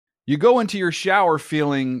You go into your shower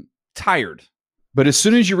feeling tired, but as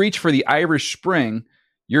soon as you reach for the Irish Spring,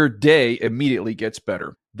 your day immediately gets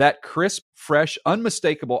better. That crisp, fresh,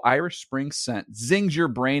 unmistakable Irish Spring scent zings your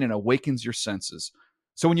brain and awakens your senses.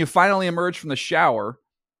 So when you finally emerge from the shower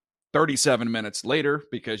 37 minutes later,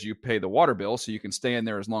 because you pay the water bill so you can stay in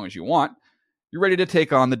there as long as you want, you're ready to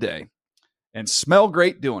take on the day and smell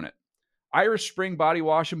great doing it. Irish Spring Body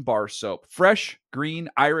Wash and Bar Soap. Fresh, green,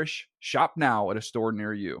 Irish. Shop now at a store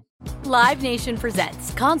near you. Live Nation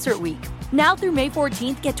presents Concert Week. Now through May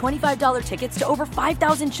 14th, get $25 tickets to over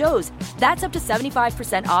 5,000 shows. That's up to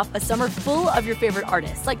 75% off a summer full of your favorite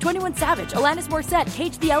artists like 21 Savage, Alanis Morissette,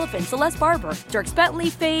 Cage the Elephant, Celeste Barber, Dierks Bentley,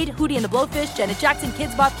 Fade, Hootie and the Blowfish, Janet Jackson,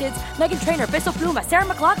 Kids Bop Kids, Meghan Trainor, Bissell Pluma, Sarah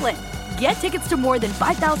McLachlan. Get tickets to more than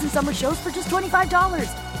 5,000 summer shows for just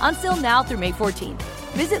 $25. On sale now through May 14th.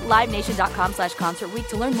 Visit LiveNation.com/Concert Week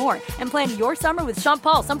to learn more and plan your summer with Sean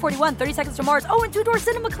Paul, Sum 41, 30 Seconds to Mars, and Two Door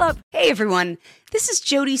Cinema Club. Hey everyone, this is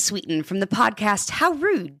Jodie Sweetin from the podcast How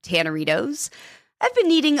Rude, Tanneritos. I've been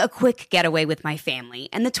needing a quick getaway with my family,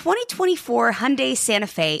 and the 2024 Hyundai Santa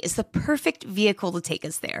Fe is the perfect vehicle to take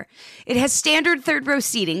us there. It has standard third-row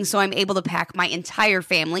seating, so I'm able to pack my entire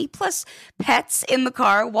family, plus pets, in the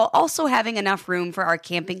car, while also having enough room for our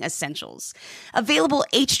camping essentials. Available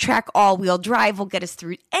H-Track all-wheel drive will get us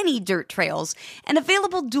through any dirt trails, and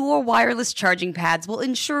available dual wireless charging pads will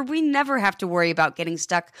ensure we never have to worry about getting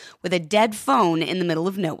stuck with a dead phone in the middle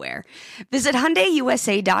of nowhere. Visit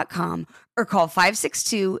HyundaiUSA.com or call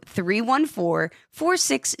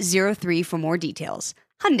 562-314-4603 for more details.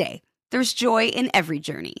 Hyundai, there's joy in every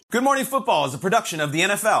journey. Good Morning Football is a production of the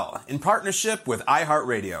NFL in partnership with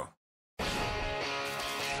iHeartRadio.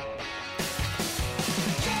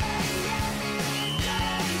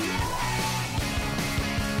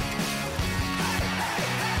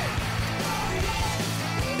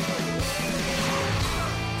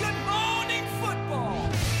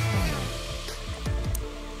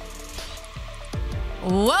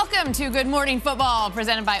 Welcome to Good Morning Football,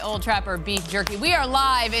 presented by Old Trapper Beef Jerky. We are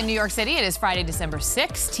live in New York City. It is Friday, December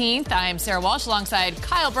 16th. I am Sarah Walsh alongside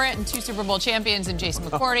Kyle Brandt and 2 Super Bowl champions and Jason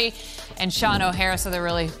McCourty and Sean O'Hara, so they're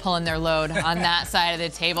really pulling their load on that side of the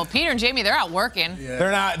table. Peter and Jamie, they're out working. Yeah.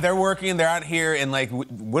 They're not. They're working. They're out here. And, like,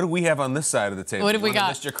 what do we have on this side of the table? What have we got?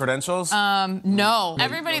 List your credentials? No.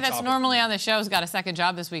 Everybody that's normally on the show has got a second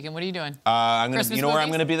job this weekend. What are you doing? You know where I'm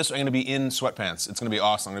going to be this? I'm going to be in sweatpants. It's going to be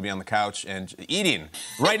awesome. I'm going to be on the couch and eating.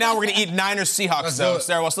 Right now, we're going to eat Niners Seahawks, though.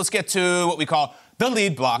 Sarah, let's get to what we call the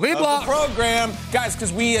lead block of the program. Guys,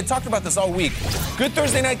 because we had talked about this all week. Good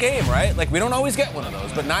Thursday night game, right? Like, we don't always get one of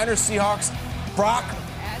those. But Niners Seahawks, Brock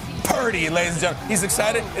Purdy, ladies and gentlemen. He's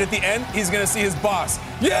excited. And at the end, he's going to see his boss.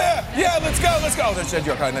 Yeah, let's go. Oh, there's Jed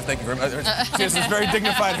York. Thank you very much. She has this very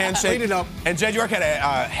dignified handshake. And Jed York had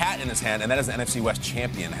a hat in his hand, and that is the NFC West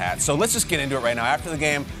champion hat. So let's just get into it right now. After the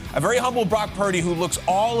game, a very humble Brock Purdy, who looks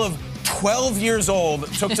all of 12 years old,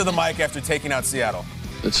 took to the mic after taking out Seattle.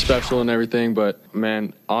 It's special and everything, but,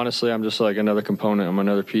 man, honestly, I'm just like another component. I'm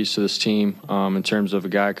another piece to this team in terms of a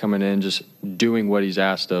guy coming in just doing what he's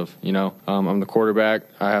asked of, you know. I'm the quarterback.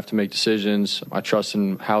 I have to make decisions. I trust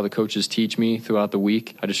in how the coaches teach me throughout the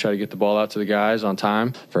week. I just try to get the ball out to the guys on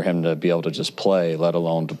time. For him to be able to just play, let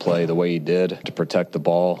alone to play the way he did, to protect the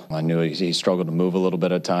ball. I knew he struggled to move a little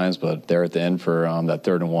bit at times, but there at the end for that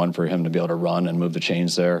 3rd and 1, for him to be able to run and move the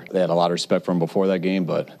chains there. They had a lot of respect for him before that game,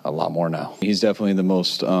 but a lot more now. He's definitely the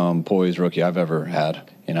most poised rookie I've ever had.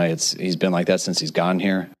 You know, he's been like that since he's gotten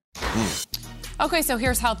here. Okay, so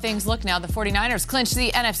here's how things look now. The 49ers clinched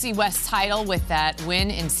the NFC West title with that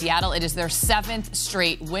win in Seattle. It is their 7th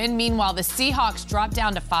straight win. Meanwhile, the Seahawks drop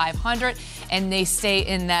down to 500, and they stay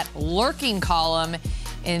in that lurking column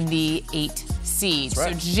in the 8th seed.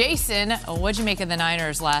 Right. So, Jason, what'd you make of the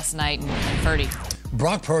Niners last night and Purdy?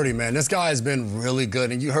 Brock Purdy, man, this guy has been really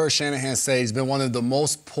good. And you heard Shanahan say he's been one of the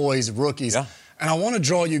most poised rookies. Yeah. And I want to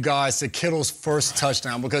draw you guys to Kittle's first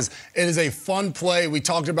touchdown because it is a fun play. We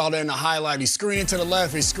talked about it in the highlight. He's screening to the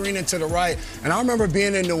left, he's screening to the right. And I remember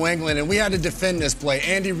being in New England, and we had to defend this play.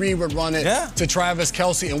 Andy Reid would run it to Travis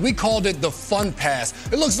Kelce, and we called it the fun pass.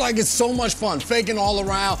 It looks like it's so much fun, faking all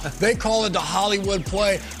around. They call it the Hollywood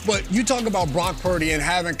play. But you talk about Brock Purdy and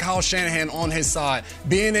having Kyle Shanahan on his side,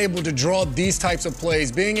 being able to draw these types of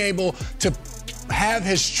plays, being able to have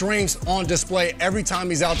his strengths on display every time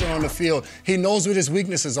he's out there on the field. He knows what his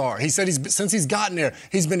weaknesses are. He said since he's gotten there,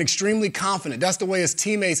 he's been extremely confident. That's the way his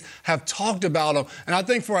teammates have talked about him. And I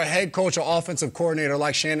think for a head coach or offensive coordinator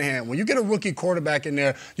like Shanahan, when you get a rookie quarterback in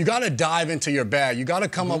there, you got to dive into your bag. You got to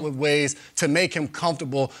come up with ways to make him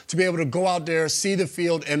comfortable, to be able to go out there, see the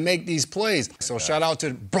field, and make these plays. So shout out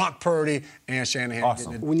to Brock Purdy and Shanahan.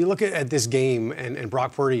 Awesome. When you look at this game and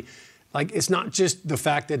Brock Purdy, like, it's not just the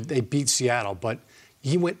fact that they beat Seattle, but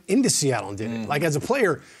he went into Seattle and did it. Like, as a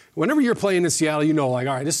player, whenever you're playing in Seattle, you know, like,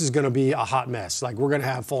 all right, this is going to be a hot mess. Like, we're going to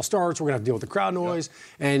have false starts. We're going to have to deal with the crowd noise.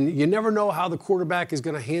 And you never know how the quarterback is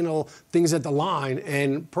going to handle things at the line.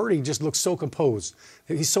 And Purdy just looks so composed.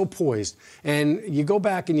 He's so poised. And you go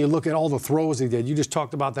back and you look at all the throws he did. You just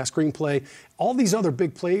talked about that screenplay. All these other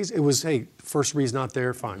big plays, it was, hey, first read's not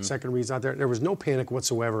there, fine. Second read's not there. There was no panic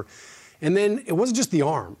whatsoever. And then it wasn't just the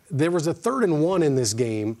arm. There was a 3rd and 1 in this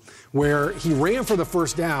game where he ran for the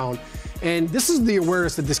first down. And this is the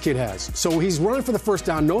awareness that this kid has. So he's running for the first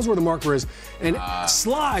down, knows where the marker is, and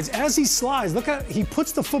slides. As he slides, he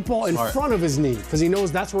puts the football in front of his knee because he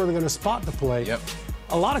knows that's where they're going to spot the play. Yep.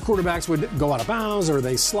 A lot of quarterbacks would go out of bounds or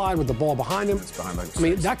they slide with the ball behind him. I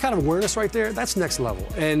mean, that kind of awareness right there, that's next level.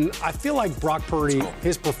 And I feel like Brock Purdy,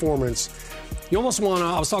 his performance, you almost want to,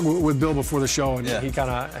 I was talking with Bill before the show, and he kind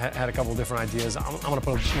of had a couple of different ideas. I'm going to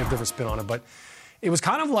put a different spin on it, but it was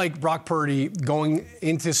kind of like Brock Purdy going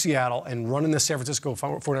into Seattle and running the San Francisco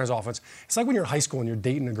 49ers offense. It's like when you're in high school and you're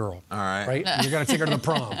dating a girl. All right. Right? And you're going to take her to the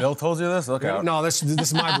prom. Bill told you this? Look out. No, this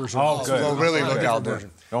is my version. Oh, good. So really look out there.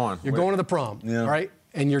 Go on. You're going to the prom, all right?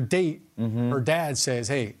 And your date, her dad says,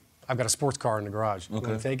 hey, I've got a sports car in the garage. You want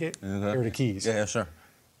to take it? Here are the keys. Yeah, sure.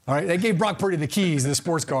 All right, they gave Brock Purdy the keys to the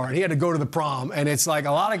sports car, and he had to go to the prom. And it's like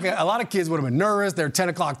a lot of kids would have been nervous. They're 10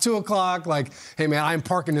 o'clock, 2 o'clock. Like, hey, man, I'm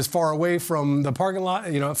parking as far away from the parking lot,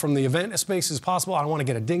 from the event space as possible. I don't want to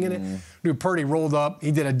get a ding in it. Dude, Purdy rolled up.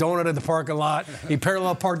 He did a donut at the parking lot. He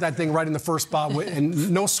parallel parked that thing right in the first spot,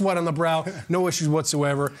 and no sweat on the brow, no issues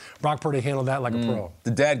whatsoever. Brock Purdy handled that like a pro.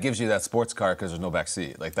 The dad gives you that sports car because there's no back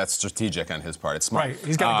seat. Like, that's strategic on his part. It's smart. Right.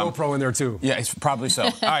 He's got a GoPro in there, too. Yeah, it's probably so.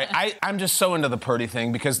 All right, I'm just so into the Purdy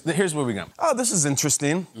thing because here's where we go. Oh, this is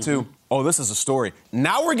interesting. Oh, this is a story.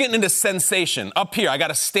 Now we're getting into sensation. Up here, I got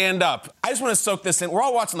to stand up. I just want to soak this in. We're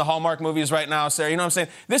all watching the Hallmark movies right now, Sarah. You know what I'm saying?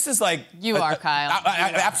 This is like... You are, Kyle.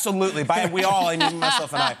 Absolutely. By we all, I mean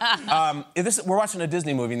myself and I. We're watching a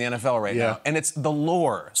Disney movie in the NFL right now, and it's the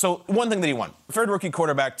lore. So one thing that he won. Third rookie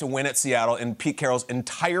quarterback to win at Seattle in Pete Carroll's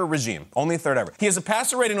entire regime. Only third ever. He has a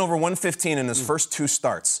passer rating over 115 in his first 2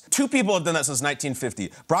 starts. 2 people have done that since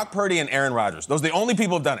 1950. Brock Purdy and Aaron Rodgers. Those are the only people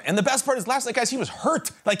who have done it. And the best part is last night, guys, he was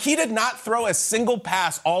hurt. Like, he did not throw a single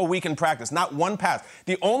pass all week in practice. Not one pass.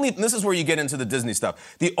 This is where you get into the Disney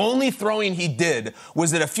stuff. The only throwing he did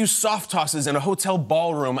was at a few soft tosses in a hotel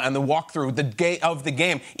ballroom and the walkthrough of the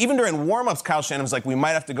game. Even during warm-ups, Kyle Shanahan was like, we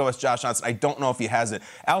might have to go with Josh Johnson. I don't know if he has it.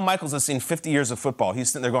 Al Michaels has seen 50 years of football.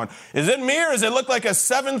 He's sitting there going, is it me or does it look like a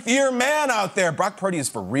 7th-year man out there? Brock Purdy is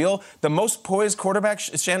for real. The most poised quarterback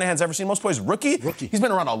Shanahan's ever seen. Most poised rookie. He's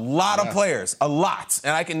been around a lot of players. A lot.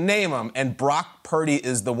 And I can name them. And Brock Purdy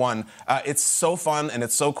is the one. It's so fun and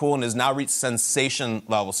it's so cool and has now reached sensation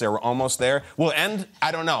level. Sarah, we're almost there. We'll end,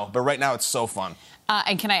 I don't know. But right now it's so fun.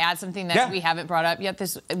 And can I add something that we haven't brought up yet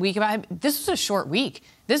this week about him? This was a short week.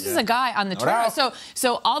 This is a guy on the trail.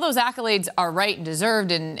 So all those accolades are right and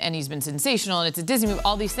deserved, and he's been sensational, and it's a Disney movie,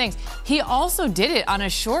 all these things. He also did it on a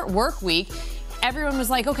short work week. Everyone was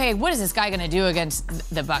like, okay, what is this guy going to do against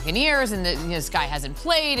the Buccaneers? And this guy hasn't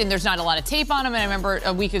played, and there's not a lot of tape on him. And I remember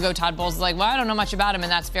a week ago, Todd Bowles was like, well, I don't know much about him,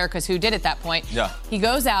 and that's fair because who did at that point? Yeah. He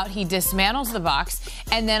goes out, he dismantles the Bucs,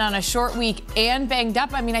 and then on a short week and banged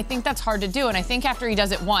up, I mean, I think that's hard to do. And I think after he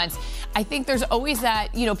does it once, I think there's always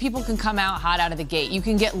that, people can come out hot out of the gate. You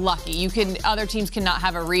can get lucky. Other teams cannot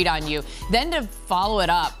have a read on you. Then to follow it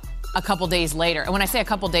up a couple days later. And when I say a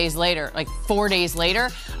couple days later, like 4 days later,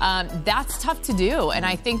 that's tough to do. And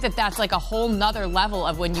I think that that's like a whole nother level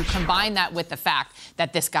of when you combine that with the fact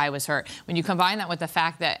that this guy was hurt. When you combine that with the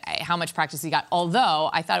fact that how much practice he got. Although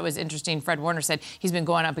I thought it was interesting, Fred Warner said he's been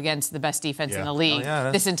going up against the best defense in the league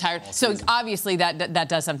this entire. So obviously that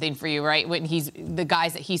does something for you, right? When he's the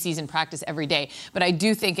guys that he sees in practice every day. But I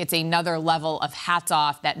do think it's another level of hats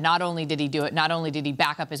off that not only did he do it, not only did he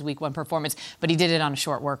back up his week 1 performance, but he did it on a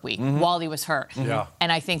short work week. while he was hurt. Yeah.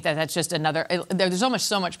 And I think that's just another. There's almost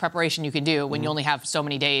so much preparation you can do when you only have so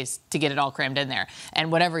many days to get it all crammed in there.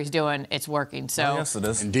 And whatever he's doing, it's working. So yes, it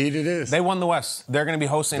is. Indeed, it is. They won the West. They're going to be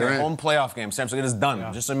hosting their home playoff game. San Francisco is done.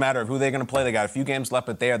 Yeah. Just a matter of who they're going to play. They got a few games left,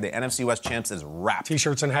 but they are the NFC West champs. Is wrapped.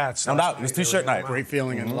 T-shirts and hats. No doubt. It was T-shirt night. Great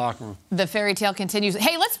feeling in the locker room. The fairy tale continues.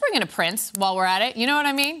 Hey, let's bring in a prince while we're at it. You know what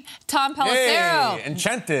I mean? Tom Pelissero. Hey,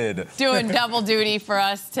 enchanted. Doing double duty for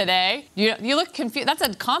us today. You look confused. That's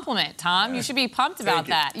a compliment, Tom. You should be pumped about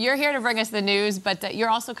that. You're here to bring us the news, but you're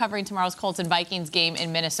also covering tomorrow's Colts and Vikings game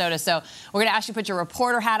in Minnesota. So we're going to ask you to put your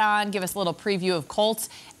reporter hat on, give us a little preview of Colts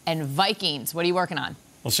and Vikings. What are you working on?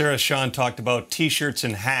 Well, Sarah, Sean talked about T-shirts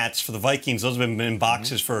and hats for the Vikings. Those have been in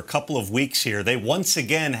boxes for a couple of weeks here. They once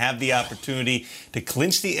again have the opportunity to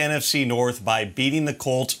clinch the NFC North by beating the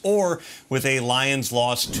Colts or with a Lions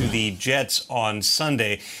loss to the Jets on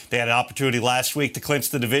Sunday. They had an opportunity last week to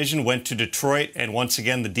clinch the division, went to Detroit, and once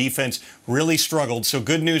again the defense really struggled. So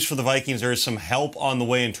good news for the Vikings. There is some help on the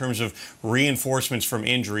way in terms of reinforcements from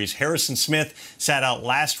injuries. Harrison Smith sat out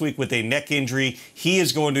last week with a neck injury. He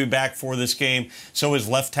is going to be back for this game. So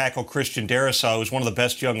is left tackle Christian Darrisaw, who's one of the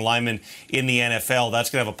best young linemen in the NFL. That's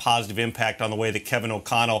going to have a positive impact on the way that Kevin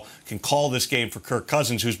O'Connell can call this game for Kirk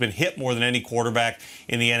Cousins, who's been hit more than any quarterback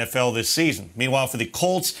in the NFL this season. Meanwhile, for the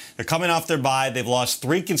Colts, they're coming off their bye. They've lost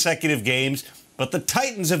 3 consecutive games. But the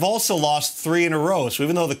Titans have also lost 3 in a row. So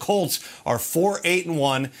even though the Colts are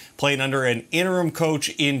 4-8-1, playing under an interim coach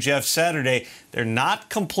in Jeff Saturday, they're not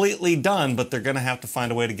completely done, but they're going to have to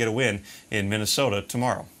find a way to get a win in Minnesota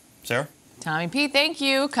tomorrow. Sarah? Tommy P, thank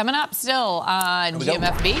you. Coming up still on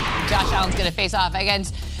GMFB, Josh Allen's going to face off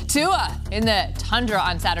against Tua in the Tundra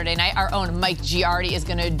on Saturday night. Our own Mike Giardi is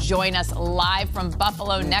going to join us live from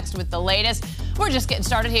Buffalo next with the latest. We're just getting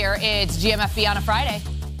started here. It's GMFB on a Friday.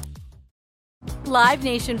 Live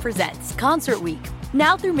Nation presents Concert Week.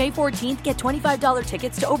 Now through May 14th, get $25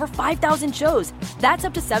 tickets to over 5,000 shows. That's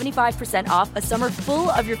up to 75% off a summer full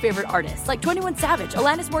of your favorite artists like 21 Savage,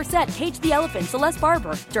 Alanis Morissette, Cage the Elephant, Celeste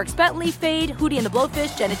Barber, Dierks Bentley, Fade, Hootie and the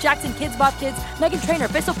Blowfish, Janet Jackson, Kids Bop Kids, Meghan Trainor,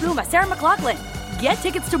 Peso Pluma, Sarah McLachlan. Get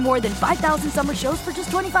tickets to more than 5,000 summer shows for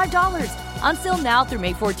just $25. Until now through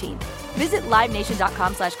May 14th. Visit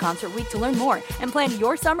LiveNation.com/Concert Week to learn more and plan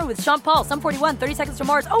your summer with Sean Paul, Sum 41, 30 Seconds to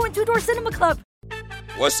Mars, and Two Door Cinema Club.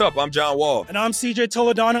 What's up? I'm John Wall. And I'm CJ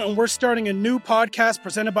Toledano, and we're starting a new podcast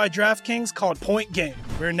presented by DraftKings called Point Game.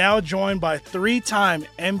 We're now joined by 3-time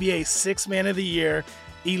NBA Sixth Man of the Year,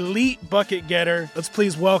 elite bucket getter. Let's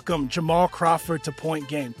please welcome Jamal Crawford to Point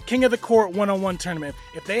Game. King of the Court one-on-one tournament.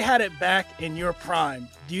 If they had it back in your prime,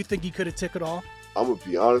 do you think you could have took it all? I'm going to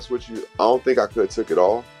be honest with you. I don't think I could have took it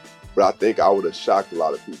all, but I think I would have shocked a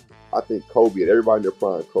lot of people. I think Kobe and everybody in their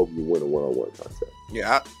prime, Kobe would win a one-on-one contest.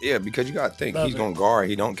 Yeah, because you got to think, he's going to guard.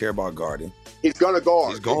 He don't care about guarding. He's going to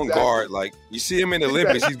guard. He's going to guard. Like, you see him in the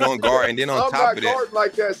Olympics, he's going to guard. And then on top of that. I'm not guarding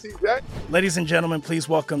like that, CJ. Ladies and gentlemen, please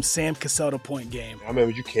welcome Sam Cassell to Point Game. I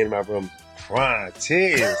remember you came out from prime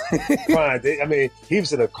 10. I mean, he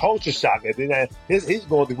was in a culture shock. And then he's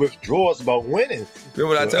going through withdrawals about winning.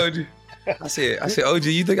 Remember what I told you? I said, OG,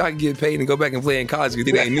 you think I can get paid and go back and play in college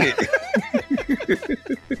because it ain't it?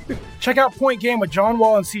 Check out Point Game with John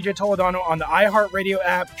Wall and CJ Toledano on the iHeartRadio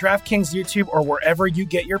app, DraftKings YouTube, or wherever you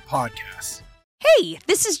get your podcasts. Hey,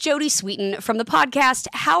 this is Jody Sweeten from the podcast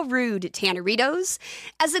How Rude, Tanneritos.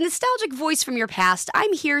 As a nostalgic voice from your past,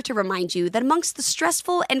 I'm here to remind you that amongst the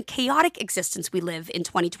stressful and chaotic existence we live in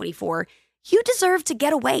 2024, you deserve to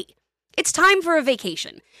get away. It's time for a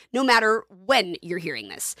vacation, no matter when you're hearing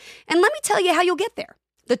this. And let me tell you how you'll get there.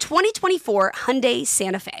 The 2024 Hyundai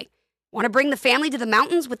Santa Fe. Want to bring the family to the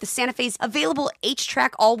mountains with the Santa Fe's available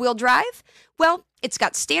H-Track all-wheel drive? Well, it's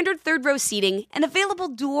got standard third-row seating and available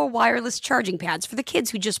dual wireless charging pads for the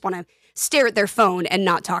kids who just want to stare at their phone and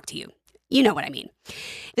not talk to you. You know what I mean.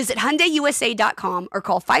 Visit HyundaiUSA.com or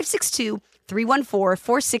call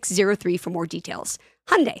 562-314-4603 for more details.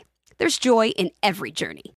 Hyundai, there's joy in every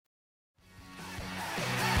journey.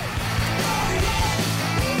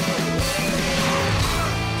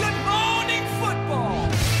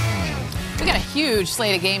 We got a huge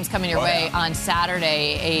slate of games coming your way on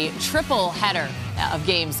Saturday, a triple header of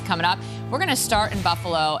games coming up. We're going to start in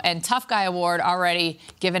Buffalo, and Tough Guy Award already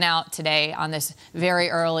given out today on this very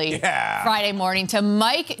early Friday morning to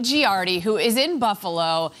Mike Giardi, who is in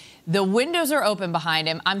Buffalo. The windows are open behind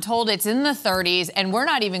him. I'm told it's in the 30s, and we're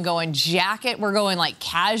not even going jacket. We're going like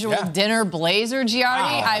casual dinner blazer,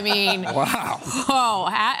 Giardi. Wow. I mean,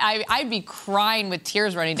 I'd be crying with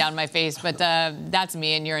tears running down my face, but that's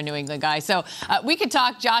me, and you're a New England guy. So we could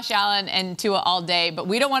talk Josh Allen and Tua all day, but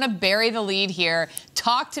we don't want to bury the lead here.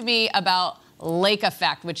 Talk to me about Lake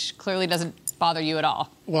Effect, which clearly doesn't bother you at all?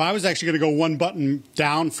 Well, I was actually going to go one button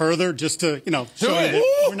down further just to, show you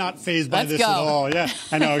that we're not fazed by this at all. Yeah,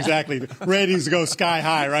 I know, exactly. Ratings go sky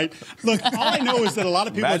high, right? Look, all I know is that a lot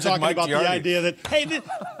of people are talking about the idea that, hey,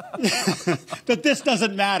 that this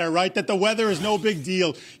doesn't matter, right? That the weather is no big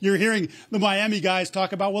deal. You're hearing the Miami guys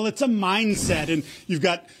talk about, well, it's a mindset, and you've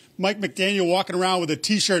got Mike McDaniel walking around with a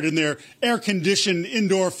T-shirt in their air-conditioned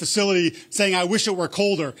indoor facility saying, I wish it were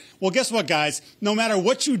colder. Well, guess what, guys? No matter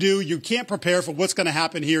what you do, you can't prepare for what's going to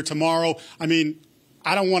happen here tomorrow. I mean,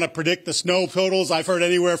 I don't want to predict the snow totals. I've heard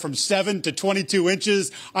anywhere from 7 to 22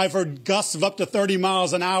 inches. I've heard gusts of up to 30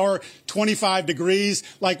 miles an hour, 25 degrees.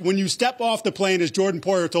 Like when you step off the plane, as Jordan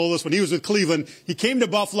Poyer told us when he was with Cleveland, he came to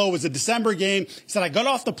Buffalo. It was a December game. He said, I got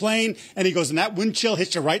off the plane, and he goes, and that wind chill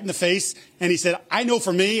hits you right in the face. And he said, I know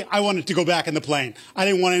for me, I wanted to go back in the plane. I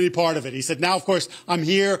didn't want any part of it. He said, now, of course, I'm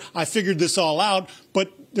here. I figured this all out.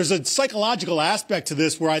 But there's a psychological aspect to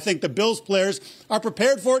this where I think the Bills players are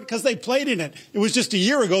prepared for it because they played in it. It was just a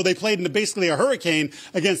year ago they played in basically a hurricane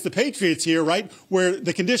against the Patriots here, right, where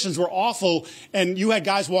the conditions were awful, and you had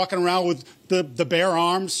guys walking around with the bare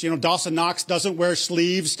arms. Dawson Knox doesn't wear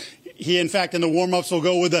sleeves. He, in fact, in the warm-ups will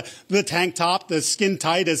go with the tank top, the skin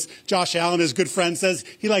tight, as Josh Allen, his good friend, says.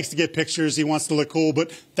 He likes to get pictures. He wants to look cool,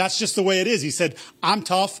 but that's just the way it is. He said, I'm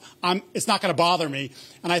tough. It's not going to bother me.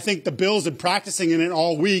 And I think the Bills had practicing in it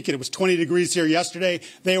all week, and it was 20 degrees here yesterday.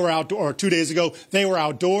 They were outdoors, or 2 days ago. They were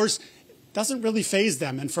outdoors. Doesn't really faze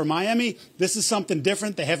them. And for Miami, this is something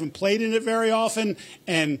different. They haven't played in it very often,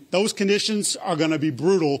 and those conditions are going to be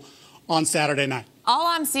brutal on Saturday night. All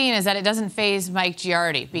I'm seeing is that it doesn't faze Mike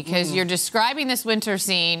Giardi because you're describing this winter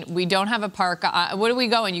scene. We don't have a parka. What are we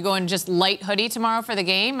going? You going just light hoodie tomorrow for the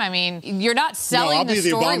game? I mean, you're not selling the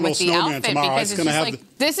story with the outfit because it's just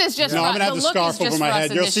like, this is just I'm going to have the scarf over my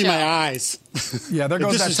head. You'll see my eyes. Yeah, there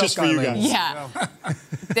goes this that is tough just for guy you lady. guys. Yeah.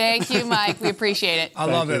 Thank you, Mike. We appreciate it. I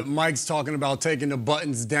love it. Mike's talking about taking the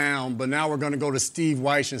buttons down, but now we're going to go to Steve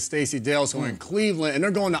Wyche and Stacey Dales, who are in Cleveland, and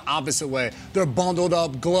they're going the opposite way. They're bundled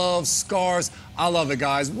up, gloves, scarves. I love it,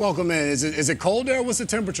 guys. Welcome in. Is it cold there? What's the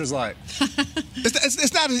temperatures like?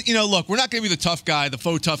 It's not, look, we're not going to be the tough guy, the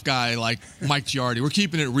faux tough guy like Mike Giardi. We're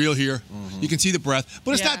keeping it real here. You can see the breath.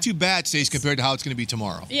 But it's not too bad, Stacey, compared to how it's going to be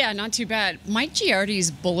tomorrow. Yeah, not too bad. Mike Giardi's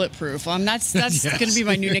bulletproof. That's yes. Going to be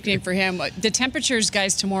my new nickname for him. The temperatures,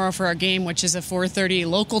 guys, tomorrow for our game, which is a 4:30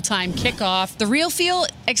 local time kickoff. The real feel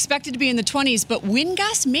expected to be in the 20s, but wind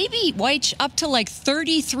gusts maybe, Wyche, up to like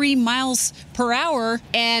 33 miles per hour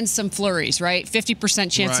and some flurries, right?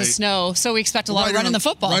 50% chance of snow. So we expect a lot of running the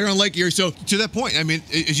football. Right on Lake Erie. So to that point, I mean,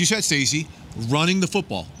 as you said, Stacey, running the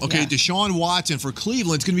football. Okay, yeah. Deshaun Watson for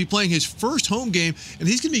Cleveland is going to be playing his first home game, and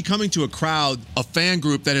he's going to be coming to a crowd, a fan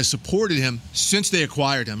group that has supported him since they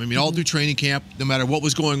acquired him. I mean, all through training camp, no matter what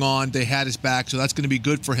was going on, they had his back, so that's going to be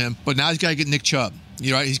good for him. But now he's got to get Nick Chubb.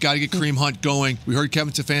 He's got to get Kareem Hunt going. We heard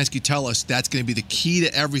Kevin Stefanski tell us that's going to be the key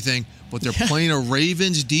to everything. But they're playing a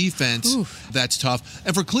Ravens defense that's tough.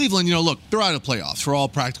 And for Cleveland, look, they're out of playoffs for all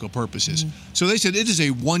practical purposes. So they said it is a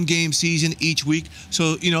one-game season each week.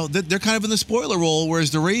 So, they're kind of in the spoiler role, whereas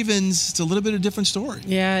the Ravens, it's a little bit of a different story.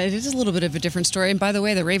 Yeah, it is a little bit of a different story. And by the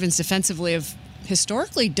way, the Ravens defensively have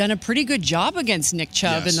historically done a pretty good job against Nick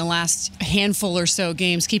Chubb in the last handful or so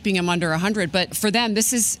games, keeping him under 100. But for them,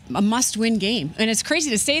 this is a must-win game. And it's crazy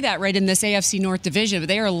to say that right in this AFC North division, but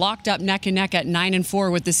they are locked up neck and neck at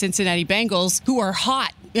 9-4 with the Cincinnati Bengals, who are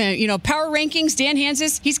hot. Power rankings, Dan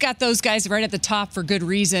Hansis, he's got those guys right at the top for good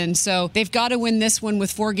reason. So they've got to win this one with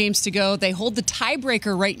 4 games to go. They hold the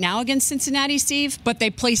tiebreaker right now against Cincinnati, Steve, but they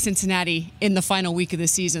play Cincinnati in the final week of the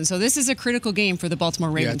season. So this is a critical game for the Baltimore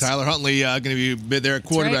Ravens. Yeah, Tyler Huntley going to be there at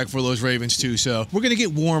quarterback for those Ravens, too. So we're going to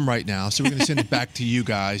get warm right now, so we're going to send it back to you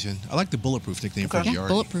guys. And I like the bulletproof nickname for Giardi.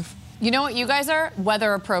 Bulletproof. You know what you guys are?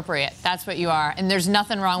 Weather appropriate. That's what you are. And there's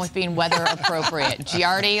nothing wrong with being weather appropriate.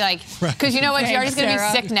 Giardi, because you know what? Giardi's going to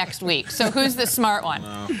be sick next week. So who's the smart one?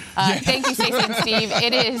 Thank you, Stacey and Steve.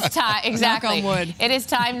 It is time. Exactly. Knock on wood. It is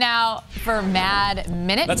time now for Mad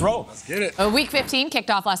Minute. Let's roll. Let's get it. Week 15 kicked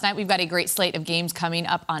off last night. We've got a great slate of games coming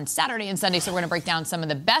up on Saturday and Sunday. So we're going to break down some of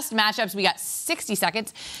the best matchups. We got 60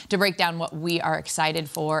 seconds to break down what we are excited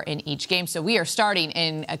for in each game. So we are starting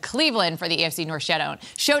in Cleveland for the AFC North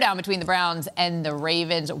showdown between the Browns and the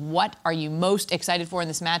Ravens. What are you most excited for in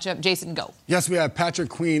this matchup? Jason, go. Yes, we have Patrick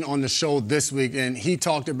Queen on the show this week, and he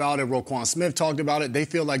talked about it. Roquan Smith talked about it. They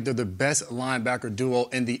feel like they're the best linebacker duo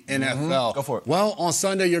in the NFL. Go for it. Well, on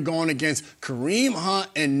Sunday, you're going against Kareem Hunt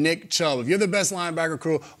and Nick Chubb. If you're the best linebacker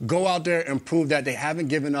crew, go out there and prove that they haven't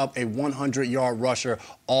given up a 100-yard rusher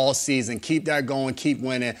all season. Keep that going, keep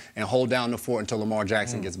winning, and hold down the fort until Lamar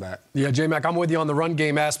Jackson gets back. Yeah, J-Mac, I'm with you on the run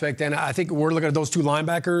game aspect, and I think we're looking at those two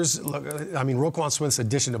linebackers. look, I mean, Roquan Smith's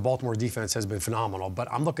addition to Baltimore defense has been phenomenal,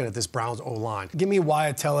 but I'm looking at this Browns O-line. Give me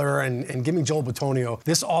Wyatt Teller and give me Joel Bitonio.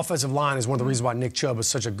 This offensive line is one of the reasons why Nick Chubb is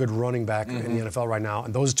such a good running back in the NFL right now.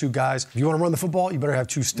 And those two guys, if you want to run the football, you better have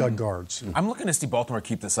two stud guards. I'm looking to see Baltimore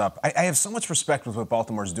keep this up. I have so much respect with what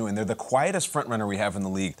Baltimore's doing. They're the quietest front runner we have in the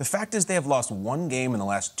league. The fact is they have lost one game in the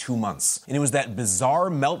last 2 months, and it was that bizarre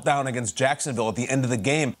meltdown against Jacksonville at the end of the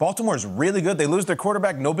game. Baltimore's really good. They lose their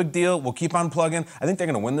quarterback, no big deal. We'll keep on plugging. I think they're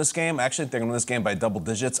going to win this game. I actually think they're going to win this game by double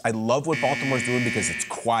digits. I love what Baltimore's doing because it's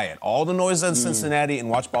quiet. All the noise in Cincinnati, and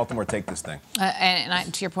watch Baltimore take this thing.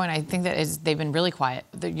 To your point, I think that they've been really quiet.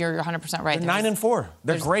 You're 100% right. They're 9-4.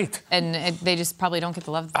 They're great. And they just probably don't get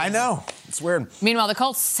the love. I know. It's weird. Meanwhile, the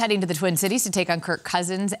Colts heading to the Twin Cities to take on Kirk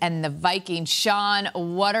Cousins and the Vikings. Sean,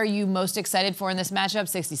 what are you most excited for in this matchup?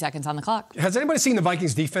 60 seconds on the clock. Has anybody seen the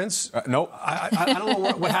Vikings defense? Nope. I don't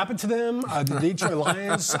know what happened to them. The Detroit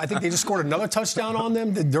Lions, I think they just scored another touchdown on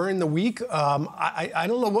them during the week. I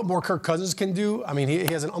don't know what more Kirk Cousins can do. I mean, he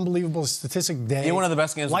has an unbelievable statistic day. He had one of the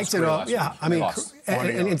best games Lights it up. Yeah, I mean,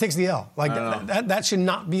 and takes the L. Like that should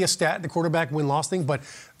not be a stat, the quarterback win-loss thing, but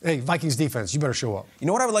hey, Vikings defense, you better show up. You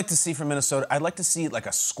know what I would like to see from Minnesota? I'd like to see like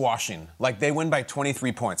a squashing. Like they win by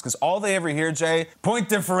 23 points. Because all they ever hear, Jay, point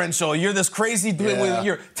differential. You're this crazy dude.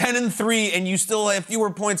 You're 10-3 and you still have fewer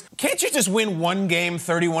points. Can't you just win one game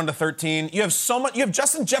 31-13? You have so much. You have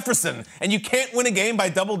Justin Jefferson and you can't win a game by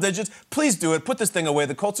double digits. Please do it. Put this thing away.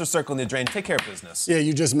 The Colts are circling the drain. Take care of business. Yeah,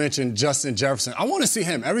 you just mentioned Justin Jefferson. I want to see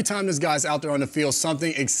him. Every time this guy's out there on the field,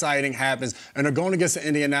 something exciting happens. And they're going against the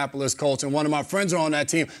Indianapolis Colts. And one of my friends are on that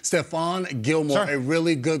team, Stephon Gilmore, a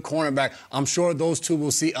really good cornerback. I'm sure those two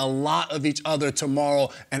will see a lot of each other tomorrow.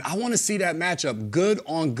 And I want to see that matchup, good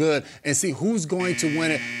on good, and see who's going to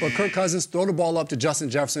win it. But Kirk Cousins, throw the ball up to Justin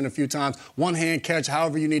Jefferson a few times. One-hand catch,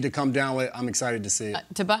 however you need to come down with it. I'm excited to see it.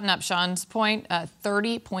 To button up Sean's point,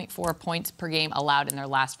 30.4 points per game allowed in their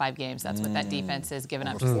last 5 games. That's what that defense has given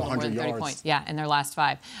up, just a little more than 30 points. Yeah, in their last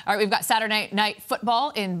 5. All right, we've got Saturday night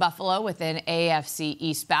football in Buffalo with an AFC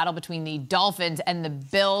East battle between the Dolphins and the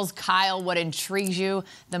Bills. Kyle, what intrigues you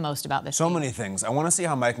the most about this game? Many things. I want to see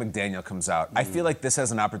how Mike McDaniel comes out. I feel like this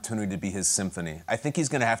has an opportunity to be his symphony. I think he's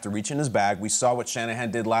going to have to reach in his bag. We saw what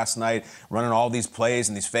Shanahan did last night, running all these plays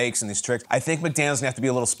and these fakes and these tricks. I think McDaniel's going to have to be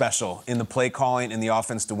a little special in the play calling, in the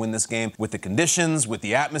offense to win this game, with the conditions, with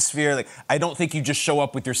the atmosphere. Like, I don't think you just show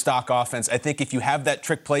up with your stock offense. I think if you have that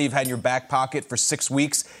trick play you've had in your back pocket for 6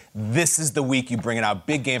 weeks, this is the week you bring it out.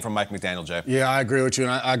 Big game from Mike McDaniel, Jay. Yeah, I agree with you.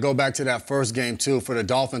 And I go back to that first game, too, for the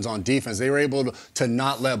Dolphins on defense. They were able to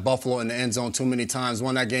not let Buffalo in the end zone too many times.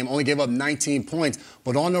 Won that game, only gave up 19 points.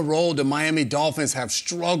 But on the road, the Miami Dolphins have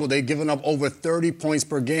struggled. They've given up over 30 points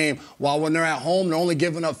per game, while when they're at home, they're only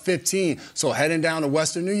giving up 15. So heading down to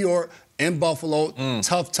Western New York, in Buffalo,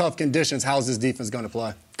 tough conditions. How's this defense going to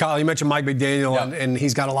play? Kyle, you mentioned Mike McDaniel, and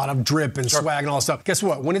he's got a lot of drip and swag and all that stuff. Guess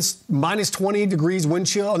what? When it's minus 20 degrees wind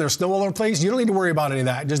chill and there's snow all over the place, you don't need to worry about any of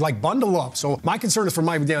that. Just, bundle up. So my concern is for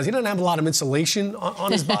Mike McDaniel. He doesn't have a lot of insulation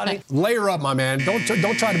on his body. Layer up, my man. Don't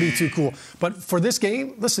try to be too cool. But for this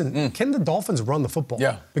game, listen, can the Dolphins run the football?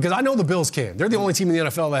 Yeah. Because I know the Bills can. They're the only team in the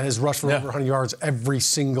NFL that has rushed for over 100 yards every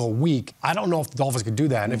single week. I don't know if the Dolphins could do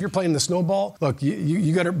that. And if you're playing the snowball, look,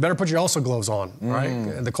 you better put your Elsa gloves on,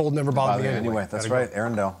 right? The cold never bothered me anyway. That's right.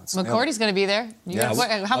 Arundel. McCourty's going to be there.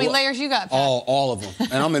 How many layers you got, Pat? All of them.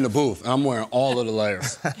 And I'm in the booth, and I'm wearing all of the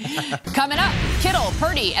layers. Coming up, Kittle,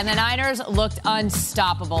 Purdy, and the Niners looked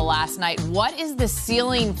unstoppable last night. What is the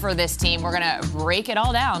ceiling for this team? We're going to break it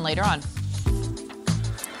all down later on.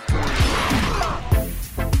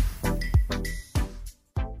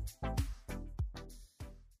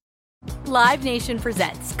 Live Nation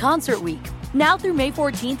presents Concert Week. Now through May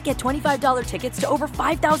 14th, get $25 tickets to over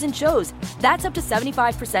 5,000 shows. That's up to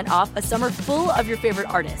 75% off a summer full of your favorite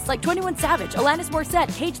artists like 21 Savage, Alanis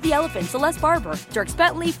Morissette, Cage the Elephant, Celeste Barber, Dierks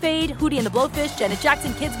Bentley, Fade, Hootie and the Blowfish, Janet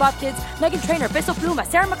Jackson, Kidz Bop Kids, Meghan Trainor, Bissell Pluma,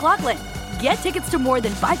 Sarah McLachlan. Get tickets to more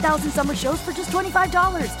than 5,000 summer shows for just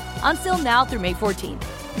 $25. Until now through May 14th.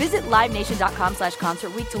 Visit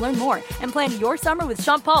LiveNation.com/concertweek to learn more and plan your summer with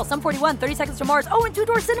Sean Paul, Sum 41, 30 Seconds to Mars, and Two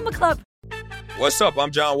Door Cinema Club. What's up? I'm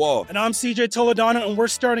John Wall. And I'm CJ Toledano, and we're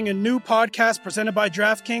starting a new podcast presented by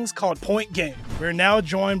DraftKings called Point Game. We're now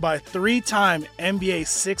joined by 3-time NBA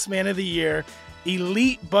Sixth Man of the Year,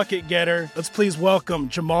 elite bucket getter. Let's please welcome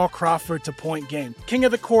Jamal Crawford to Point Game. King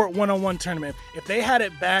of the Court one-on-one tournament. If they had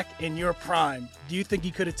it back in your prime, do you think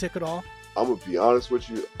you could have took it all? I'm going to be honest with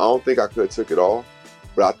you. I don't think I could have took it all,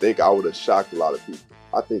 but I think I would have shocked a lot of people.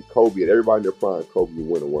 I think Kobe and everybody in their prime, Kobe would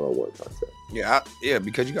win a one-on-one contest. Yeah,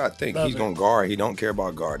 because you got to think he's going to guard. He don't care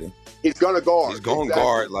about guarding. He's going to guard. He's going to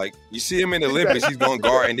guard. Like, you see him in the Olympics, he's going to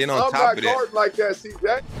guard. And then on top of that. Like that,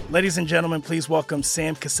 CJ. Ladies and gentlemen, please welcome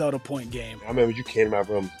Sam Cassell to Point Game. I remember you came out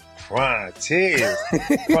from crying, tears.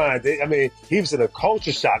 I mean, he was in a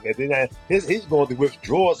culture shock. And then he's going through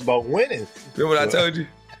withdrawals about winning. Remember what I told you?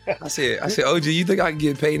 I said, OG, you think I can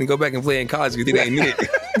get paid and go back and play in college because it ain't it?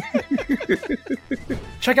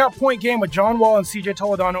 Check out Point Game with John Wall and CJ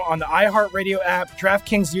Toledano on the iHeartRadio app,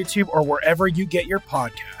 DraftKings YouTube, or wherever you get your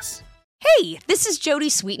podcasts. Hey, this is Jody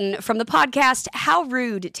Sweeten from the podcast How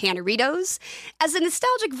Rude, Tanneritos. As a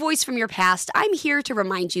nostalgic voice from your past, I'm here to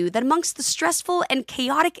remind you that amongst the stressful and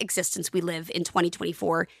chaotic existence we live in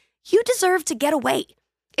 2024, you deserve to get away.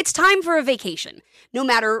 It's time for a vacation, no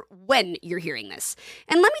matter when you're hearing this.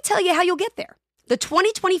 And let me tell you how you'll get there. The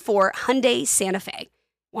 2024 Hyundai Santa Fe.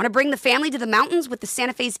 Want to bring the family to the mountains with the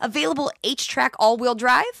Santa Fe's available H-Track all-wheel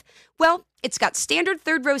drive? Well, it's got standard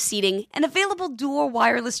third-row seating and available dual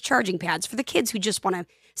wireless charging pads for the kids who just want to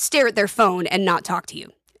stare at their phone and not talk to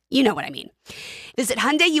you. You know what I mean. Visit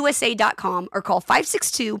HyundaiUSA.com or call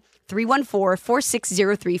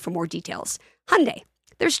 562-314-4603 for more details. Hyundai,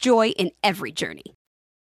 there's joy in every journey.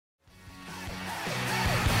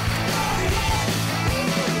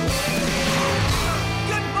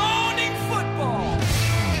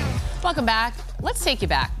 Welcome back. Let's take you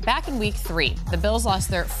back. Back in week 3, the Bills lost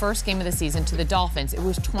their first game of the season to the Dolphins. It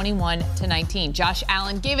was 21-19. Josh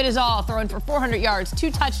Allen gave it his all, throwing for 400 yards, 2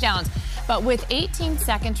 touchdowns. But with 18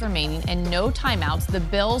 seconds remaining and no timeouts, the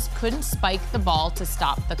Bills couldn't spike the ball to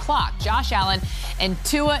stop the clock. Josh Allen and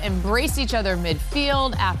Tua embraced each other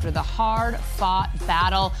midfield after the hard-fought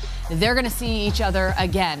battle. They're going to see each other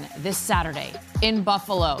again this Saturday in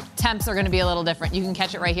Buffalo. Temps are going to be a little different. You can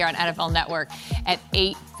catch it right here on NFL Network at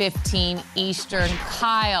 8:15 Eastern.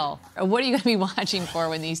 Kyle, what are you going to be watching for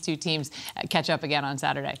when these two teams catch up again on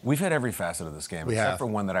Saturday? We've had every facet of this game, except for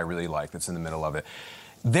one that I really like that's in the middle of it.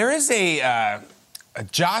 There is a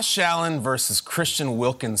Josh Allen versus Christian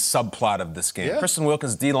Wilkins subplot of this game. Yeah. Christian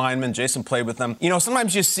Wilkins, D lineman. Jason played with them. You know,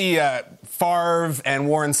 sometimes you see Favre and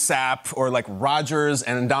Warren Sapp, or like Rodgers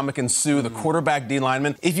and Ndamukong Suh, the quarterback D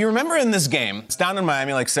lineman. If you remember in this game, it's down in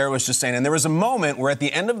Miami, like Sarah was just saying, and there was a moment where at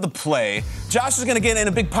the end of the play, Josh is going to get in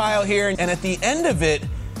a big pile here, and at the end of it,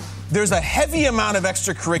 there's a heavy amount of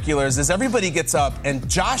extracurriculars as everybody gets up, and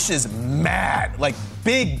Josh is mad, like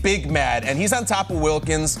big mad, and he's on top of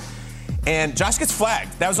Wilkins. And Josh gets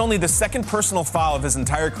flagged. That was only the second personal foul of his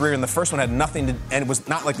entire career, and the first one had nothing to, and it was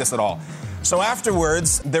not like this at all. So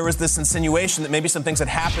afterwards, there was this insinuation that maybe some things had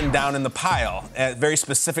happened down in the pile, very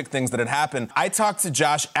specific things that had happened. I talked to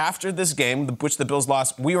Josh after this game, which the Bills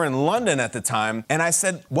lost. We were in London at the time, and I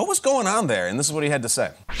said, what was going on there? And this is what he had to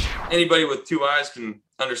say. Anybody with 2 eyes can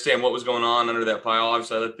understand what was going on under that pile.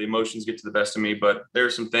 Obviously, I let the emotions get to the best of me, but there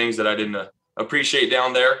are some things that I didn't appreciate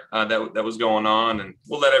down there that was going on, and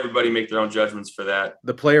we'll let everybody make their own judgments for that.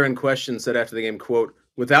 The player in question said after the game, quote,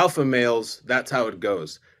 "With alpha males, that's how it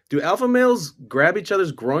goes." Do alpha males grab each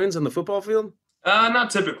other's groins on the football field?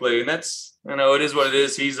 Not typically, and that's, it is what it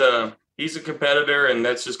is. He's a competitor, and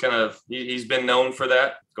that's just kind of, he's been known for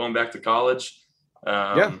that going back to college.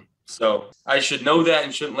 So I should know that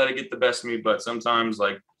and shouldn't let it get the best of me, but sometimes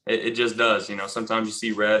it just does. Sometimes you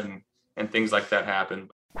see red and things like that happen.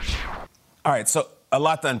 All right, so a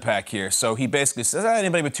lot to unpack here. So he basically says,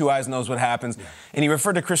 anybody with 2 eyes knows what happens. Yeah. And he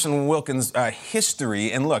referred to Christian Wilkins'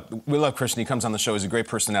 history. And look, we love Christian. He comes on the show. He's a great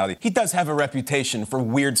personality. He does have a reputation for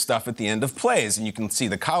weird stuff at the end of plays. And you can see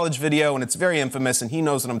the college video, and it's very infamous, and he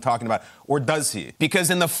knows what I'm talking about. Or does he? Because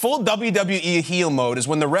in the full WWE heel mode is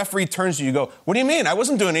when the referee turns to you, you go, what do you mean? I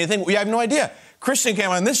wasn't doing anything. We have no idea. Christian came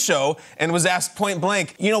on this show and was asked point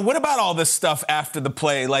blank, what about all this stuff after the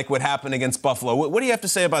play, like what happened against Buffalo? What do you have to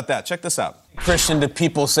say about that? Check this out. Christian, do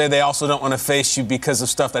people say they also don't want to face you because of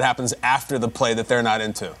stuff that happens after the play that they're not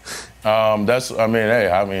into? That's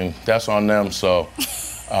on them. So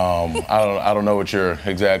I don't know what you're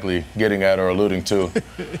exactly getting at or alluding to.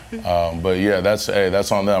 But yeah,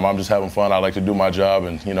 that's on them. I'm just having fun. I like to do my job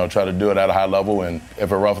and, try to do it at a high level. And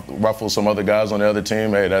if it ruffles some other guys on the other team,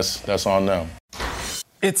 that's on them.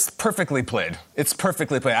 It's perfectly played. I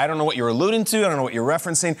don't know what you're alluding to. I don't know what you're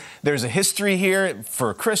referencing. There's a history here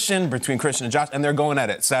for Christian, between Christian and Josh, and they're going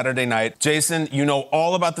at it Saturday night. Jason, you know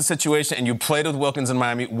all about the situation, and you played with Wilkins in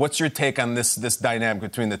Miami. What's your take on this dynamic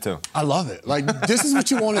between the two? I love it. This is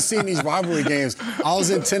what you want to see in these rivalry games. I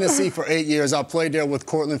was in Tennessee for 8 years. I played there with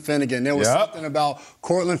Cortland Finnegan. There was something about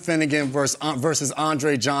Cortland Finnegan versus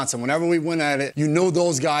Andre Johnson. Whenever we went at it,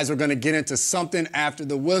 those guys were going to get into something after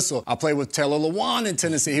the whistle. I played with Taylor Lewan in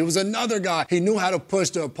Tennessee. He was another guy. He knew knew how to push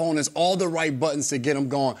the opponents, all the right buttons to get them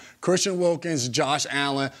going. Christian Wilkins, Josh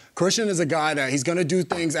Allen. Christian is a guy that he's going to do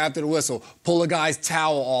things after the whistle, pull a guy's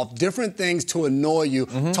towel off, different things to annoy you,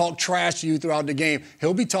 talk trash to you throughout the game.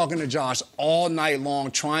 He'll be talking to Josh all night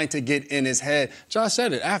long, trying to get in his head. Josh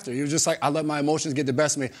said it after. He was just like, I let my emotions get the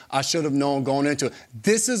best of me. I should have known going into it.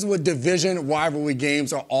 This is what division rivalry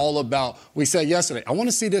games are all about. We said yesterday, I want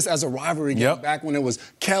to see this as a rivalry game back when it was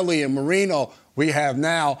Kelly and Marino. We have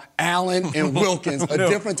now Allen and Wilkins, a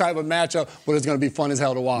different type of matchup, but it's going to be fun as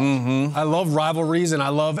hell to watch. I love rivalries, and I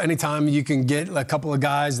love anytime you can get a couple of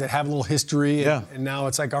guys that have a little history, and now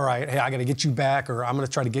it's like, all right, hey, I got to get you back, or I'm going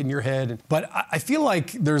to try to get in your head. But I feel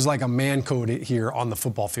like there's like a man code here on the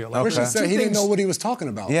football field. Like, Christian said he didn't know what he was talking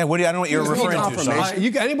about. Yeah, I don't know what you're referring to, Sean.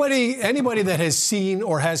 Anybody that has seen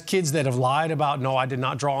or has kids that have lied about, no, I did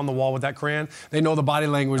not draw on the wall with that crayon, they know the body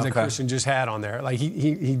language that Christian just had on there. Like,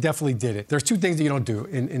 he definitely did it. There's two things that you don't do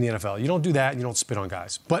in the NFL. You don't do that, and you don't spit on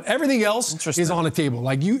guys. But everything else is on the table.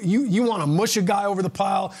 Like, you want to mush a guy over the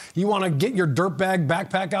pile. You want to get your dirtbag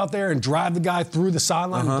backpack out there and drive the guy through the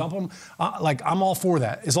sideline and dump him. I'm all for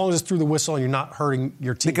that, as long as it's through the whistle and you're not hurting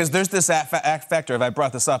your team. Because there's this factor, if I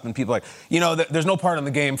brought this up, and people are like, there's no part in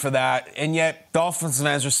the game for that. And yet, Dolphins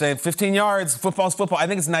fans are saying 15 yards, football's football. I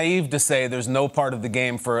think it's naive to say there's no part of the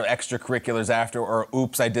game for extracurriculars after, or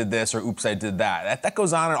oops, I did this, or oops, I did that. That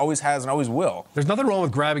goes on and always has and always will. There's nothing wrong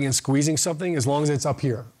with grabbing and squeezing something as long as it's up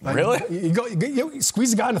here. Like, really? You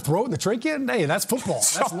squeeze a guy in the throat and the trachea? Hey, that's football.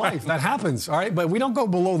 That's life. That happens, all right? But we don't go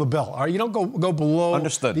below the belt, all right? You don't go below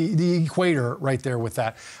the equator right there with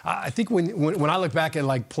that. I think when I look back at,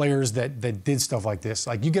 like, players that did stuff like this,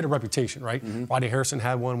 like, you get a reputation, right? Rodney Harrison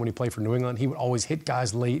had one when he played for New England. He would always hit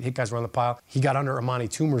guys late, hit guys around the pile. He got under Amani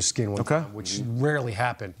Toomer's skin one time, which rarely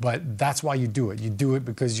happened. But that's why you do it. You do it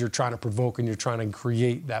because you're trying to provoke and you're trying to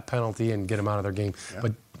create that penalty and get them out of their game. Yeah.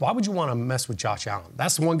 But why would you want to mess with Josh Allen?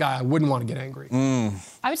 That's the one guy I wouldn't want to get angry.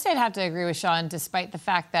 I would say I'd have to agree with Sean, despite the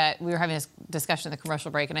fact that we were having this discussion at the commercial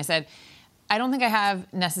break, and I said, I don't think I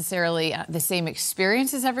have necessarily the same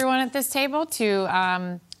experience as everyone at this table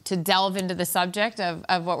to delve into the subject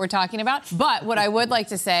of what we're talking about. But what I would like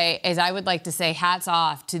to say is I would like to say hats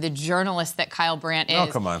off to the journalist that Kyle Brandt is. Oh,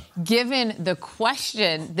 come on. Given the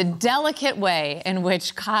question, the delicate way in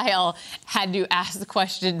which Kyle had to ask the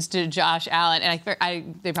questions to Josh Allen,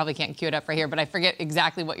 and they probably can't cue it up right here, but I forget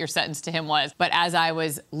exactly what your sentence to him was. But as I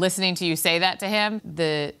was listening to you say that to him,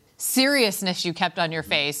 the seriousness you kept on your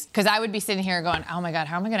face, because I would be sitting here going, oh my God,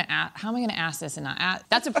 how am I going to ask this and not ask?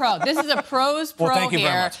 That's a pro. This is a pro's pro thank you here.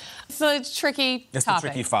 very much. So it's tricky It's topic. the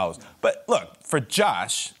tricky fouls. But look, for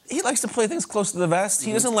Josh, he likes to play things close to the vest.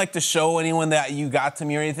 He doesn't like to show anyone that you got to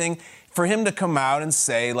me or anything. For him to come out and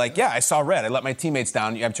say, like, yeah, I saw red. I let my teammates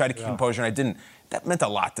down. I tried to keep composure and I didn't. That meant a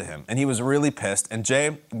lot to him, and he was really pissed. And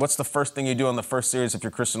Jay, what's the first thing you do on the first series if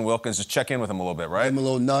you're Christian Wilkins? Just check in with him a little bit, right? Give him a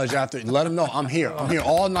little nudge after. Let him know I'm here. I'm here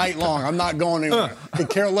all night long. I'm not going anywhere. Could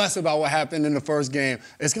care less about what happened in the first game.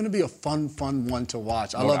 It's going to be a fun one to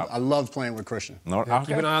watch. I love playing with Christian.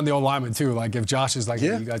 Keep an eye on the old lineman too. Like if Josh is like,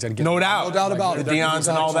 you guys got to get no doubt about it. The Deons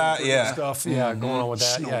and all that, stuff, going on with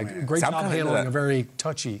that. Yeah, great job handling a very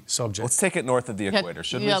touchy subject. Let's take it north of the equator,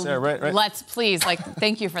 shouldn't we, Sarah? Right. Let's please.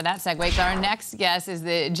 Thank you for that segue. Our next guest is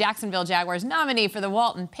the Jacksonville Jaguars nominee for the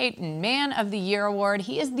Walton Payton Man of the Year Award.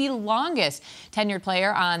 He is the longest tenured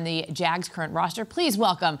player on the Jags' current roster. Please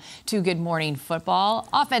welcome to Good Morning Football,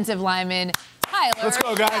 offensive lineman Tyler. Let's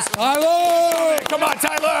go, guys. Tyler! Come on,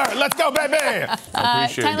 Tyler. Let's go, baby. I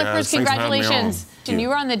appreciate Tyler, first, congratulations. You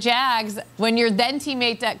were on the Jags when your then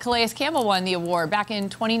teammate Calais Campbell won the award back in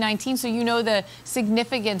 2019, so you know the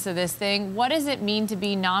significance of this thing. What does it mean to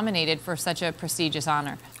be nominated for such a prestigious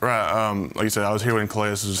honor? Right, like you said, I was here when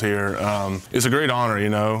Calais was here. It's a great honor,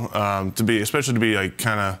 especially to be like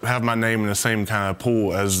kind of have my name in the same kind of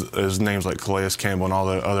pool as names like Calais Campbell and all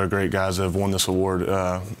the other great guys that have won this award.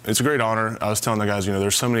 It's a great honor. I was telling the guys,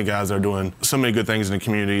 there's so many guys that are doing so many good things in the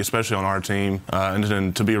community, especially on our team, and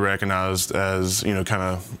then to be recognized as kind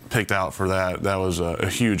of picked out for that was a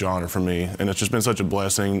huge honor for me. And it's just been such a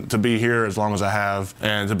blessing to be here as long as I have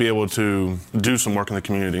and to be able to do some work in the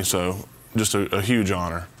community. So just a huge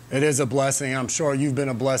honor. It is a blessing. I'm sure you've been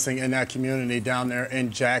a blessing in that community down there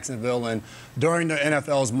in Jacksonville. And during the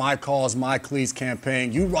NFL's My Cause, My Cleats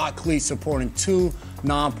campaign, you rock cleats supporting two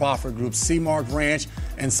nonprofit groups, Seamark Ranch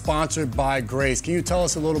and Sponsored by Grace. Can you tell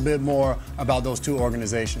us a little bit more about those two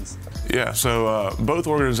organizations? Yeah, so both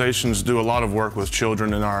organizations do a lot of work with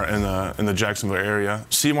children in the Jacksonville area.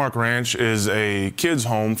 Seamark Ranch is a kids'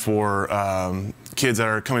 home for kids that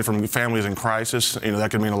are coming from families in crisis.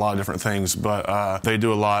 That could mean a lot of different things, but they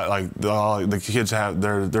do a lot. Like the kids have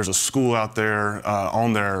there's a school out there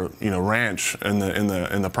on their ranch in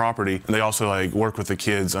the property, and they also like work with the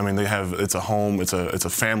kids. I mean, it's a home, it's a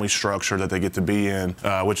family structure that they get to be in,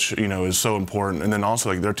 which is so important. And then also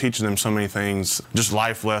like they're teaching them so many things, just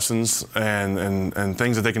life lessons and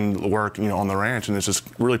things that they can work on the ranch, and it's just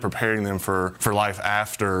really preparing them for life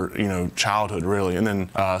after childhood really. And then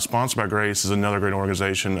Sponsored by Grace is another great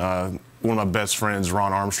organization. One of my best friends,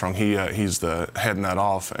 Ron Armstrong, he's the heading that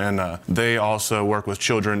off, and they also work with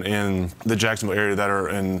children in the Jacksonville area that are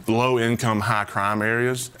in low-income, high-crime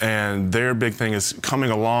areas. And their big thing is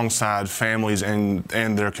coming alongside families and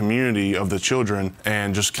their community of the children,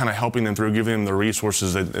 and just kind of helping them through, giving them the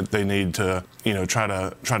resources that they need to, try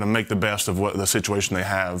to make the best of what the situation they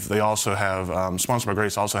have. They also have Sponsored by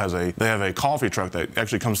Grace also has a coffee truck that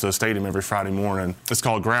actually comes to the stadium every Friday morning. It's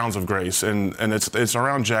called Grounds of Grace, and it's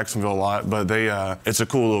around Jacksonville a lot. But it's a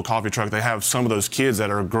cool little coffee truck. They have some of those kids that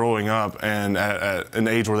are growing up and at an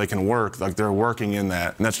age where they can work, like they're working in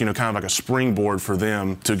that. And that's, kind of like a springboard for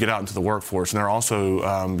them to get out into the workforce. And they're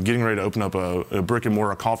also getting ready to open up a brick and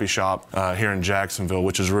mortar coffee shop here in Jacksonville,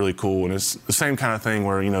 which is really cool. And it's the same kind of thing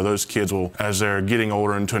where, those kids will, as they're getting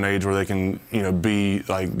older into an age where they can,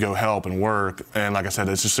 go help and work. And like I said,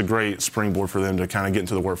 it's just a great springboard for them to kind of get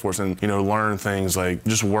into the workforce and, learn things like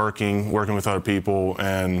just working with other people.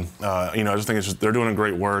 And, I just think they're doing a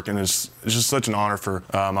great work, and it's just such an honor for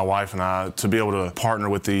my wife and I to be able to partner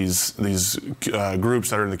with these groups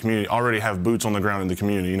that are in the community, already have boots on the ground in the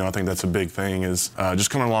community. I think that's a big thing is just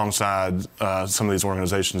coming alongside some of these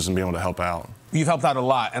organizations and being able to help out. You've helped out a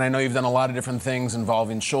lot, and I know you've done a lot of different things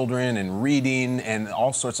involving children and reading and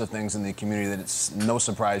all sorts of things in the community that it's no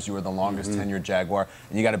surprise you were the longest tenured Jaguar.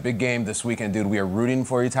 And you got a big game this weekend, dude. We are rooting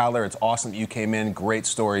for you, Tyler. It's awesome that you came in. Great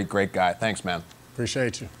story, great guy. Thanks, man.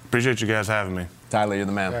 Appreciate you. Appreciate you guys having me. Tyler, you're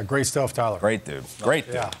the man. Yeah, great stuff, Tyler. Great dude. Great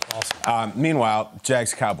dude. Yeah, awesome. Meanwhile,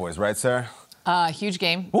 Jags Cowboys, right, Sarah? Huge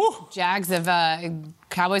game. Woo! Jags have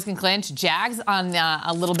Cowboys can clinch. Jags on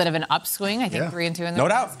a little bit of an upswing. I think 3-2 in the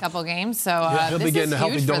last couple games. So he'll be getting a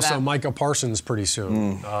healthy dose of Micah Parsons pretty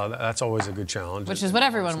soon. Mm. That's always a good challenge. Which is what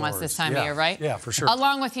everyone wants this time of year, right? Yeah, for sure.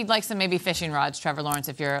 Along with he'd like some maybe fishing rods, Trevor Lawrence,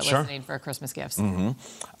 if you're listening for Christmas gifts. Mm-hmm.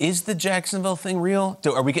 Is the Jacksonville thing real?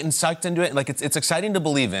 Are we getting sucked into it? Like it's exciting to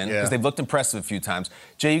believe in because they've looked impressive a few times.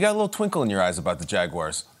 Jay, you got a little twinkle in your eyes about the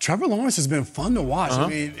Jaguars. Trevor Lawrence has been fun to watch. I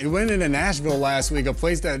mean, he went into Nashville last week, a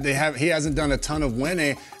place that he hasn't done a ton of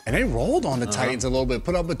winning, and they rolled on the Titans a little bit,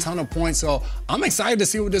 put up a ton of points. So I'm excited to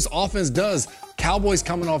see what this offense does. Cowboys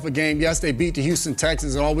coming off a game. Yes, they beat the Houston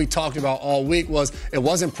Texans, and all we talked about all week was it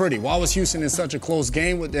wasn't pretty. Why was Houston in such a close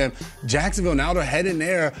game with them? Jacksonville, now they're heading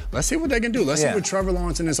there. Let's see what they can do. Let's see what Trevor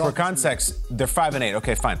Lawrence in this offense. For context, they're 5-8.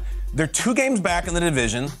 Okay, fine. They're 2 games back in the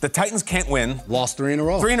division. The Titans can't win. Lost 3 in a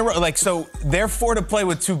row. 3 in a row. So they're 4 to play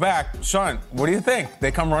with 2 back. Sean, what do you think? They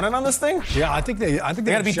come running on this thing? Yeah, I think they got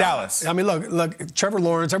to beat Dallas. I mean, look, Trevor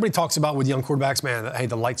Lawrence. Everybody talks about with young quarterbacks, man. Hey,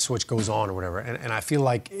 the light switch goes on or whatever. And I feel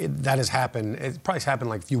like that has happened. It probably happened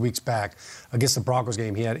like a few weeks back against the Broncos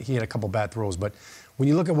game. He had a couple bad throws, but when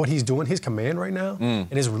you look at what he's doing, his command right now, and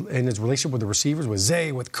his relationship with the receivers, with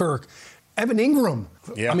Zay, with Kirk. Evan Ingram.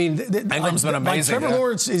 Yeah. I mean, Ingram's been amazing. Trevor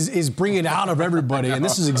Lawrence is bringing it out of everybody, and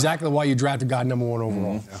this is exactly why you drafted guy number 1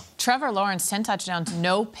 overall. Mm-hmm. Trevor Lawrence, 10 touchdowns,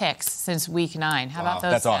 no picks since week 9. How about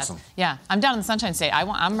those? That's stats? Awesome. Yeah, I'm down in the Sunshine State.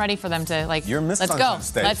 I'm ready for them to You're Miss let's Sunshine go.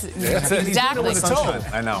 State. That's it. Exactly.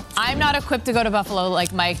 I know. I'm not equipped to go to Buffalo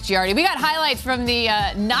like Mike Giardi. We got highlights from the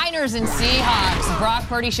Niners and Seahawks. Brock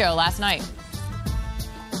Purdy show last night.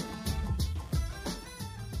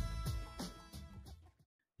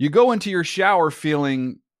 You go into your shower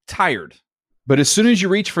feeling tired, but as soon as you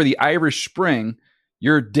reach for the Irish Spring,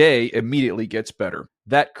 your day immediately gets better.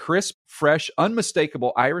 That crisp, fresh,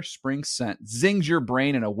 unmistakable Irish Spring scent zings your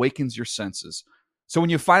brain and awakens your senses. So when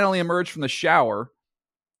you finally emerge from the shower,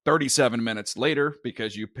 37 minutes later,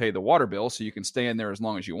 because you pay the water bill so you can stay in there as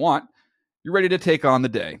long as you want, you're ready to take on the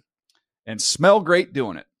day and smell great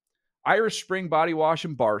doing it. Irish Spring Body Wash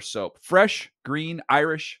and Bar Soap. Fresh, green,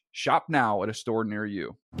 Irish. Shop now at a store near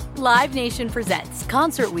you. Live Nation presents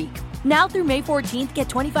Concert Week. Now through May 14th, get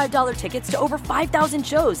 $25 tickets to over 5,000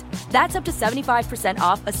 shows. That's up to 75%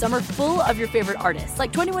 off a summer full of your favorite artists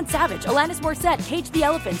like 21 Savage, Alanis Morissette, Cage the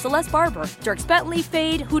Elephant, Celeste Barber, Dierks Bentley,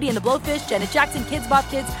 Fade, Hootie and the Blowfish, Janet Jackson, Kids Bop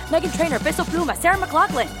Kids, Meghan Trainor, Bissell Pluma, Sarah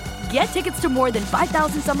McLachlan. Get tickets to more than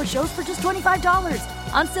 5,000 summer shows for just $25.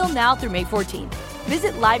 Until now through May 14th.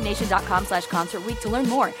 Visit LiveNation.com/Concert Week to learn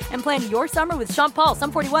more and plan your summer with Sean Paul,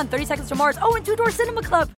 Sum 41, 30 Seconds to Mars, and Two Door Cinema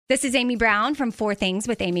Club. This is Amy Brown from 4 Things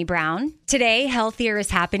with Amy Brown. Today, Healthier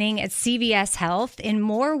is happening at CVS Health in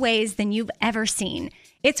more ways than you've ever seen.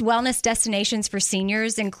 It's wellness destinations for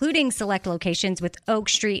seniors, including select locations with Oak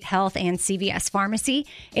Street Health and CVS Pharmacy.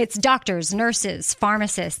 It's doctors, nurses,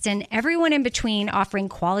 pharmacists, and everyone in between offering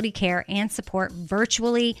quality care and support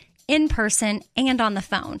virtually, in person, and on the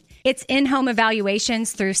phone. It's in-home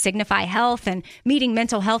evaluations through Signify Health and meeting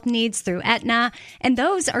mental health needs through Aetna. And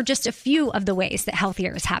those are just a few of the ways that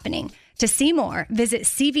Healthier is happening. To see more, visit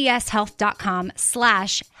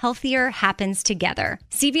cvshealth.com/healthier happens together.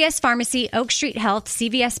 CVS Pharmacy, Oak Street Health,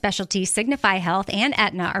 CVS Specialty, Signify Health, and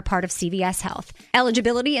Aetna are part of CVS Health.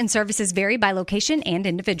 Eligibility and services vary by location and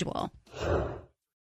individual.